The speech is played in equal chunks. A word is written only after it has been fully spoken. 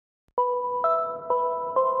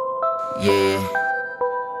Yeah.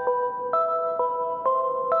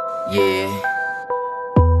 Yeah.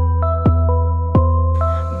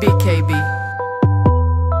 Big KB.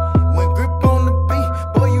 When grip on the beat,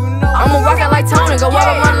 boy, you know I'ma rock it like Tony, go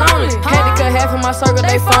out of my lonely. Had to cut half of my circle,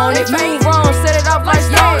 they phony. Move wrong, set it off like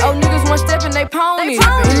stone. Oh, niggas one step and they pony.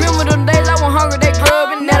 Remember them days I was hungry, they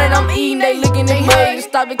grubbing. Now that I'm eating, they licking the mug. To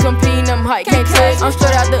stop the competing, I'm hype, can't touch. I'm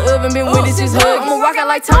straight out the oven, been with this is hug. I'ma rock it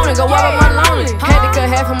like Tony, go out of my lonely. Had to cut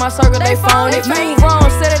half of my circle, they phony. Move wrong,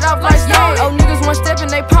 set it off like stone. Oh, niggas one step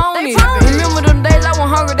and they pony. Remember them days I was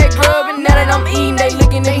hungry, they grubbing. Now that I'm eating, they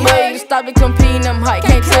licking the mug. To stop the competing, I'm hype,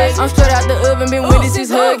 can't touch. I'm straight out the oven, been with this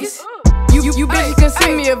is huggies. You bitches can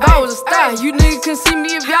see me if I was a star. You niggas can see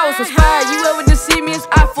me if y'all was inspired. You ever to see me, it's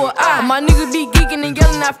eye for eye. My niggas be geeking and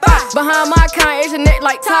yelling at fire. Behind my account, it's a neck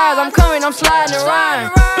like tires. I'm coming, I'm sliding and riding.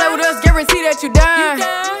 Play with us, guarantee that you dying.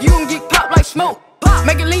 You gon' get popped like smoke.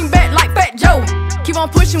 Make it lean back like Fat Joe. Keep on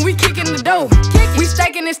pushing, we kicking the dough. We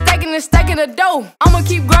stacking and stacking and stacking the dough. I'ma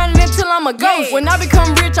keep grinding until I'm a ghost. When I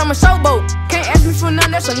become rich, I'm a showboat. Can't ask me for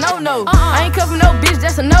nothing, that's a no-no. I ain't cuffing no bitch,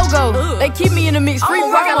 that's a no-go. They keep me in the mix, free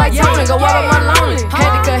rockin' like Tony. Go out of my lonely.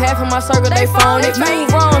 Had to cut half of my circle, they phony.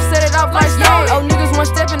 Move wrong, set it off like stone. Oh, niggas one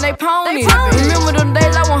step and they pony. Remember them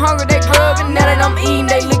days I was hungry, they grubbing. Now that I'm eating,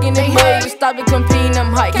 they licking the mug. To stop the competing,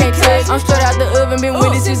 I'm hype, can't touch. I'm straight out the oven, been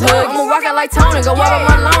with this is hug. I'ma rock it like Tony, go out of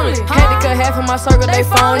my lonely. Had to cut half of my circle, they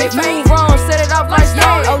phony. Move wrong, set it off like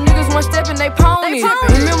stone. Oh, niggas one step and they pony.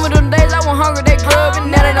 Remember them days I was hungry, they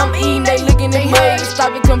grubbing. Now that I'm eating, they licking the mug. To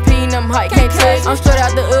stop the competing, I'm hype, can't touch. I'm straight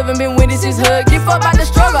out the oven, been with this is hug. Give up about the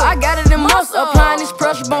struggle, I got it in muscle. Applying this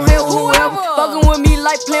pressure, won't help whoever. Fucking with me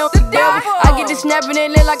like playing with the devil. I get this snapping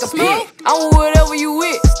and lit like a pig. I'm with whatever you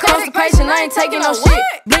with. Constipation, I ain't taking no shit.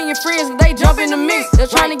 Bring your friends if they jump in the mix. They're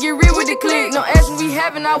trying to get rid with the click. No ass we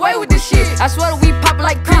having our way with this shit. I swear that we poppin'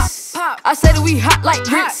 like Chris. I said that we hot like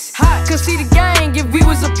grits. Cause see the gang if we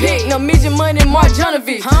was a pig. No midget money,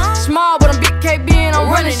 Marjanovic. Small but I'm big KB and I'm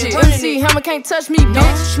running shit. MC Hammer can't touch me,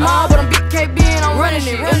 bitch. Small but I'm big KB and I'm running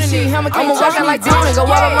shit. MC Hammer can't touch me, like Tony. Go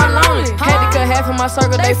out of my lonely. Had to cut half of my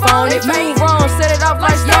circle, they phony. Move wrong, set it off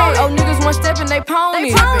like stone. Oh, niggas one step and they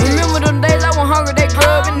pony. Remember them days I was hungry, they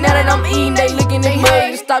grubbing. Now that I'm eating, they licking the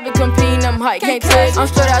mug. To stop the competing, I'm hype, can't touch. I'm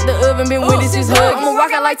straight out the oven, been with this is hug. I'ma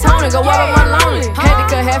rock it like Tony, go out of my lonely. Had to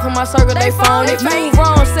cut half of my circle, they phony. Move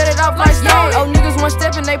wrong, set it off like stone. Oh, niggas one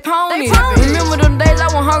step and they pony. Remember them days I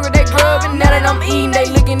was hungry, they grubbing. Now that I'm eating, they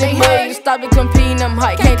licking the mug. To stop the competing, I'm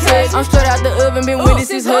hype, can't touch. I'm straight out the oven, been with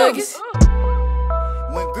this is huggies.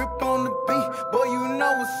 when grip